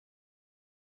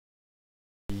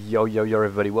Yo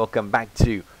everybody, welcome back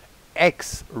to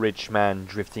Rich Man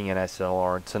Drifting and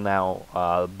SLR to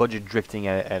now budget drifting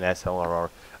and SLRR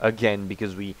again,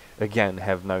 because we again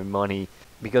have no money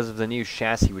because of the new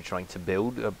chassis we're trying to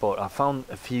build, but I found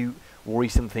a few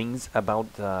worrisome things about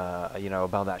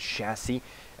about that chassis.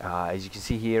 As you can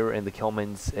see here in the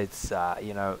comments, it's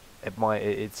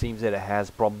it seems that it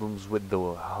has problems with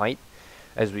the height.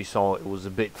 As we saw, it was a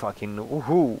bit fucking it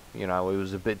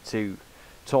was a bit too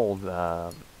tall,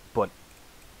 but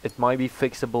it might be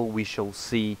fixable. We shall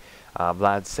see.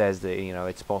 Vlad says that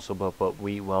it's possible, but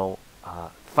we will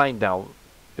find out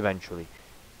eventually.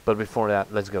 But before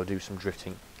that, let's go do some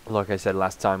drifting. Like I said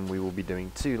last time, we will be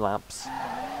doing 2 laps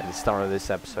at the start of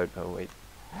this episode. Oh wait,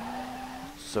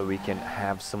 so we can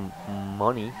have some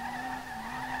money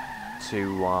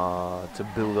to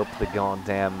build up the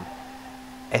goddamn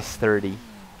S30.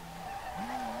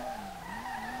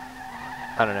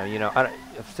 I don't know, I'm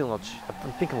still not I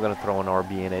think I'm gonna throw an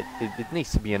RB in it. It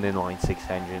needs to be an inline 6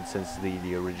 engine, since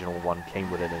the original one came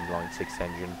with an inline 6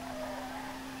 engine.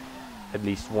 At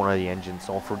least one of the engines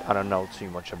offered. I don't know too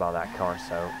much about that car,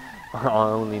 so I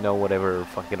only know whatever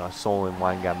fucking I saw in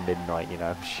Wanga Midnight,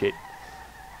 shit.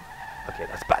 Okay,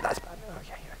 that's bad,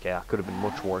 Okay, that could have been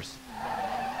much worse.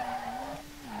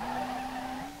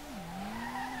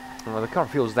 Well, the car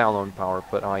feels down on power,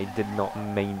 but I did not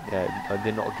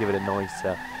give it a nice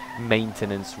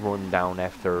maintenance rundown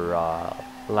after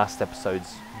last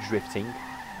episode's drifting.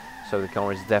 So the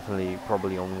car is definitely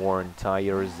probably on worn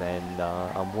tires and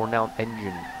a worn out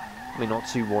engine. I mean, not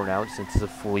too worn out, since it's a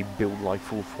fully built, like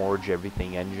full forge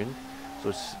everything engine, so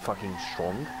it's fucking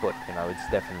strong, but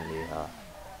it's definitely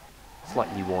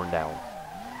slightly worn down.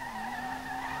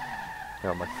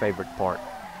 My favorite part.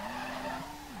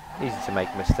 Easy to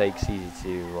make mistakes, easy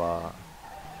to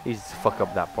fuck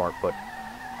up that part, but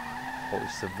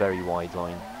it's a very wide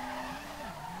line.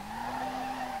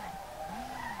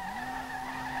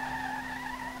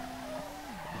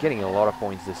 Getting a lot of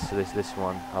points this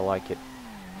run. I like it.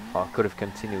 I could have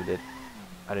continued it.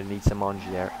 I didn't need some manji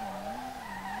there.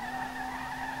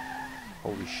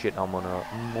 Holy shit, I'm on a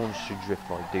monster drift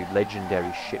mode, dude.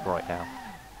 Legendary shit right now.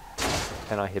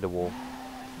 And I hit a wall.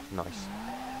 Nice.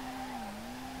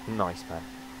 Nice, man.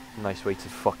 Nice way to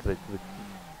fuck it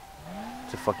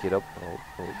up.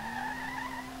 Oh.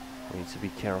 We need to be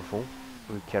careful.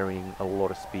 We're carrying a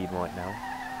lot of speed right now,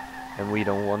 and we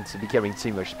don't want to be carrying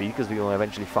too much speed, because we will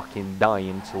eventually fucking die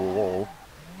into a wall,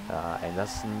 and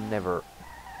that's never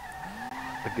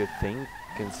a good thing,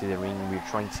 considering we're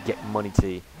trying to get money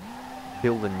to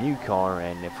build a new car,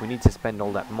 and if we need to spend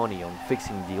all that money on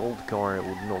fixing the old car, it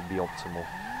would not be optimal.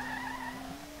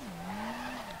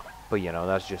 But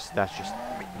that's just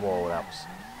whoa, that was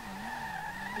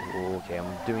okay.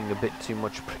 I'm doing a bit too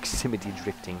much proximity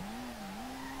drifting.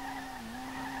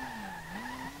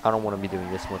 I don't want to be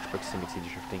doing this much proximity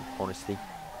drifting, honestly.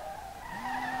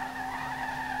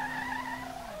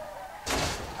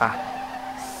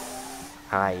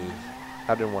 I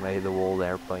didn't want to hit the wall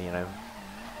there, but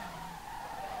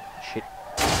shit.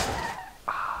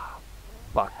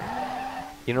 Fuck.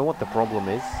 You know what the problem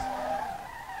is?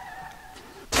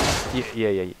 Yeah.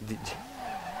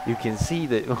 You can see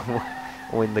that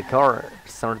when the car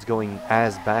starts going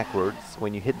ass backwards,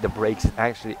 when you hit the brakes, it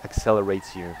actually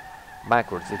accelerates you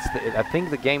backwards. I think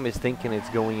the game is thinking it's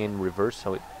going in reverse,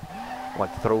 so it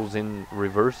throws in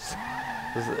reverse,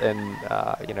 and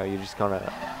you're just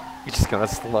gonna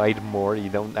slide more. You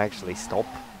don't actually stop.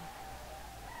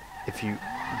 If you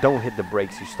don't hit the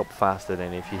brakes, you stop faster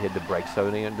than if you hit the brakes. So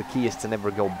the key is to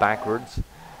never go backwards,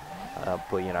 but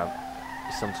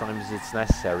sometimes it's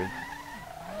necessary.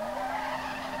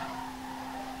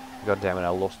 God damn it, I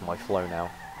lost my flow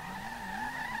now.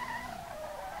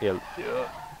 Yeah.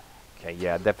 Okay,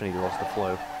 yeah, definitely lost the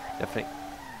flow. Definitely.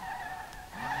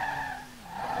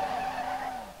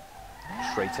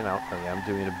 Straighten out. Oh yeah, I'm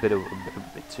doing a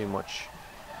bit too much.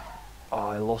 Oh,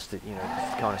 I lost it,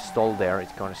 it's kind of stalled there.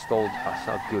 It's kind of stalled. That's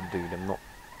not good, dude. I'm not...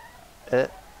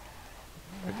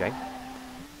 Okay.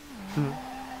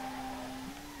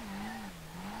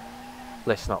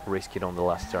 Let's not risk it on the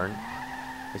last turn.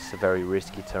 It's a very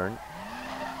risky turn.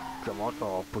 Come on.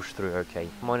 Oh, push through. Okay.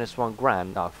 -1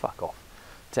 grand. Oh, fuck off.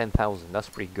 10,000. That's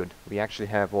pretty good. We actually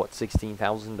have, what,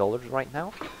 $16,000 right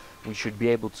now? We should be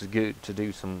able to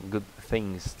do some good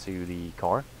things to the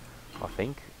car, I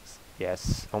think.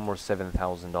 Yes, almost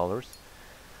 $7,000.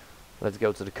 Let's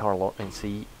go to the car lot and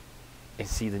see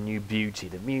the new beauty,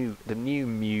 the new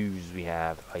muse we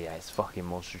have. Oh yeah, it's fucking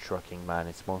monster trucking, man.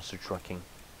 It's monster trucking.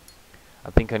 I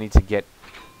think I need to get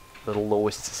the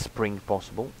lowest spring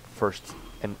possible first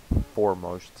and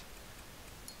foremost.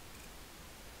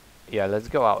 Yeah, let's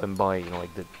go out and buy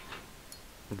like the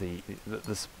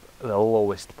the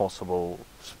lowest possible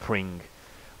spring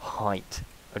height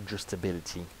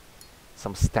adjustability.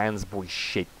 Some stance boy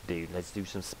shit, dude. Let's do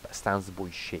some stance boy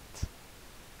shit.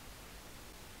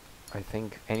 I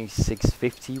think any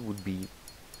 650 would be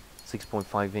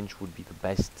 6.5 inch would be the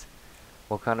best.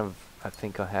 What kind of? I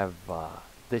think I have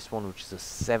this one, which is a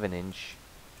 7 inch.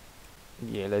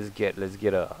 Yeah, let's get a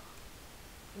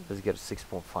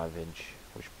 6.5 inch,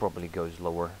 which probably goes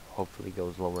lower. Hopefully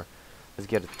goes lower. Let's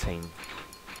get a 10,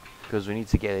 because we need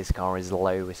to get this car as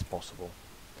low as possible.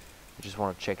 I just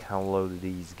want to check how low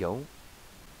these go.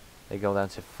 They go down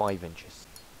to 5 inches.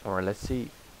 Alright, let's see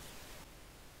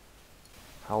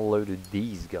how low do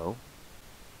these go.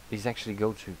 These actually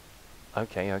go to...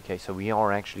 Okay, so we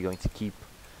are actually going to keep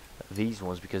these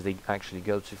ones because they actually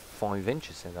go to 5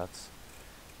 inches, and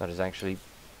that is actually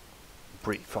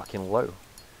pretty fucking low.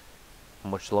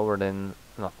 Much lower than...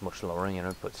 not much lower, you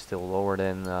know, but still lower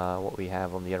than what we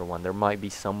have on the other one. There might be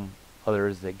some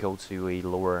others that go to a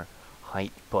lower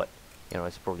height, but, you know,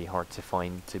 it's probably hard to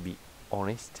find, to be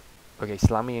honest. Okay,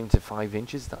 slamming into 5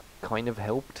 inches, that kind of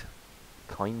helped.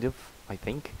 Kind of, I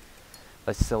think.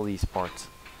 Let's sell these parts.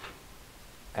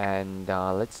 And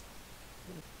let's...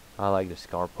 I like this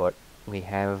car, but we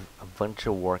have a bunch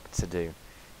of work to do.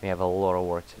 We have a lot of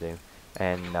work to do.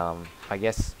 And I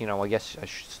guess, you know, I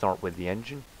should start with the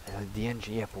engine. The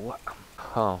engine, yeah, but what?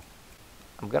 Huh.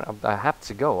 I have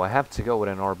to go with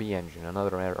an RB engine,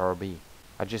 another RB.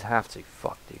 I just have to.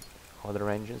 Fuck, dude. Other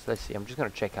engines, let's see. I'm just gonna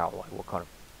check out like what kind of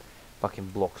fucking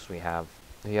blocks we have.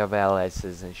 We have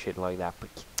LSs and shit like that, but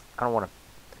I don't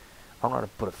wanna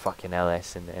put a fucking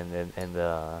LS in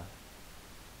the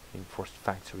enforced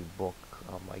factory block.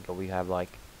 Oh my god, we have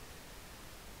like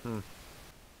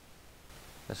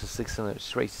that's a 600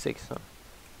 straight 6, huh?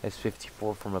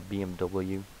 S54 from a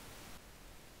BMW.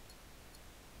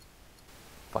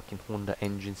 Fucking Honda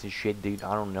engines and shit, dude.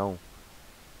 I don't know.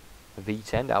 A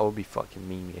V10, that would be fucking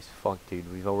mean as fuck,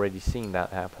 dude. We've already seen that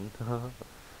happen.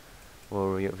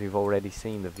 Well, we've already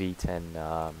seen the V10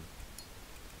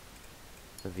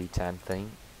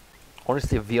 thing.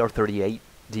 Honestly, a VR38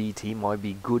 DET might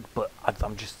be good, but I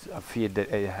fear that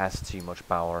it has too much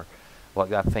power. Like,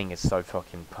 that thing is so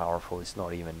fucking powerful, it's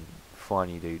not even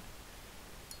funny, dude.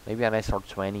 Maybe an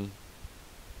SR20.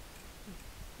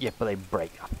 Yeah, but they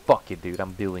break. Fuck it, dude.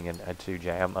 I'm building a 2J.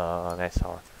 An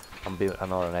SR. I'm building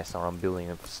not an SR. I'm building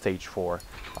a stage 4.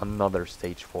 Another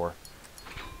stage 4.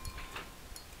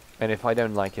 And if I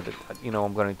don't like it, you know,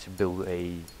 I'm going to build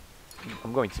a...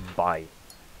 I'm going to buy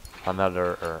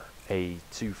another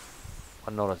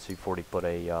another 240, but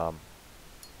a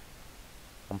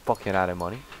I'm fucking out of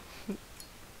money. I'm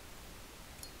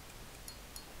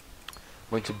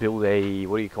going to build a,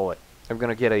 what do you call it? I'm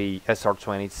gonna get a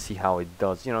SR20 to see how it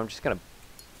does. You know, I'm just gonna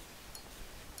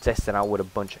test it out with a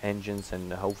bunch of engines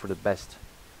and hope for the best.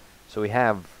 So we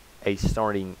have a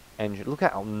starting engine. Look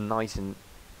at how nice and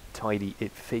tidy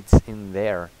it fits in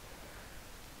there.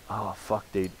 Oh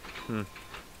fuck, dude. I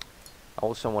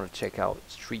also want to check out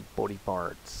street body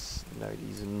parts. No,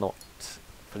 these are not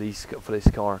for this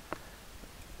car.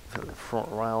 Front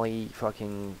rally,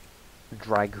 fucking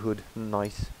drag hood,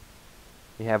 nice.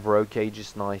 We have road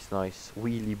cages, nice.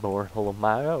 Wheelie bar,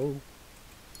 hello.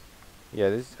 Yeah,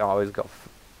 this always got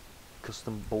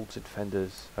custom bolted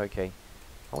fenders. Okay,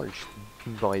 I want to just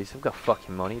buy this. I've got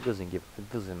fucking money. It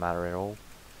doesn't matter at all.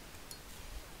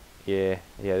 Yeah.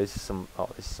 This is some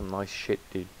nice shit,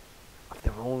 dude. If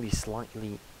they're only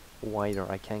slightly wider,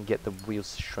 I can't get the wheels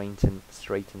straighten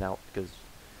out because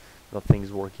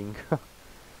nothing's working.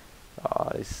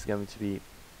 This is going to be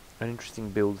an interesting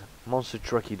build. Monster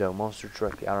trucky though, monster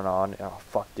trucky. I don't know. Oh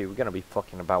fuck, dude, we're gonna be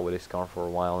fucking about with this car for a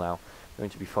while now. We're going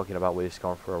to be fucking about with this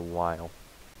car for a while.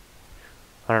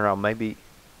 I don't know, maybe.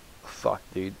 Fuck,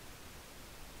 dude.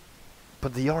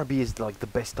 But the RB is like the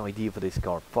best idea for this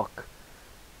car. Fuck.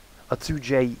 A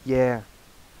 2J, yeah.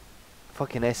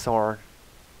 Fucking SR.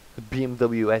 The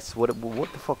BMW S. What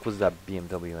the fuck was that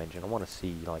BMW engine? I want to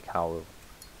see like how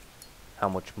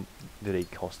much do they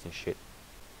cost and shit.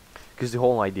 Because the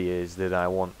whole idea is that I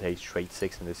want a straight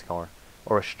 6 in this car.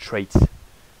 Or a straight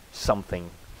something.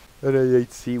 An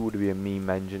A8C would be a meme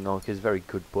engine, no, because it's very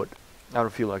good, but I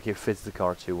don't feel like it fits the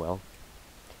car too well.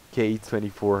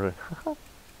 K24.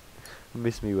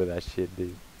 Miss me with that shit,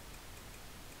 dude.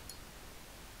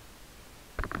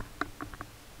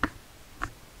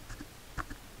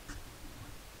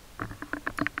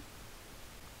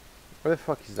 Where the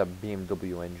fuck is that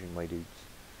BMW engine, my dudes?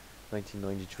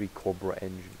 1993 Cobra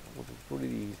engine. What are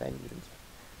these engines?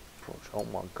 Oh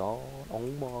my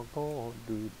god,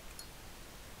 dude.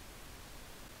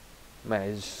 Man,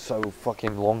 it's so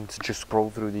fucking long to just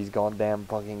scroll through these goddamn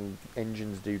fucking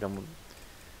engines, dude.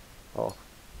 Oh,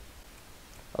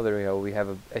 oh, there we go. We have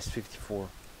a S54.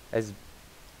 S,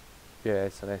 yeah,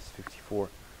 it's an S54.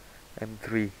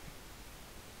 M3.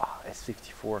 Ah,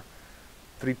 S54.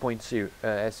 3.2.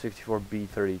 S54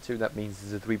 B32. That means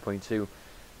it's a 3.2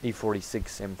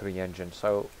 E46 M3 engine.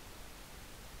 So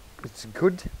it's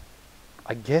good,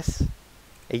 I guess.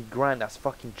 8 grand. That's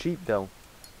fucking cheap, though.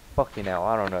 Fucking hell.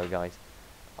 I don't know, guys.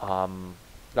 I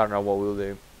don't know what we'll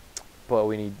do, but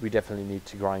we definitely need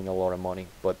to grind a lot of money.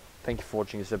 But thank you for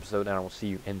watching this episode, and I will see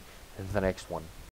you in the next one.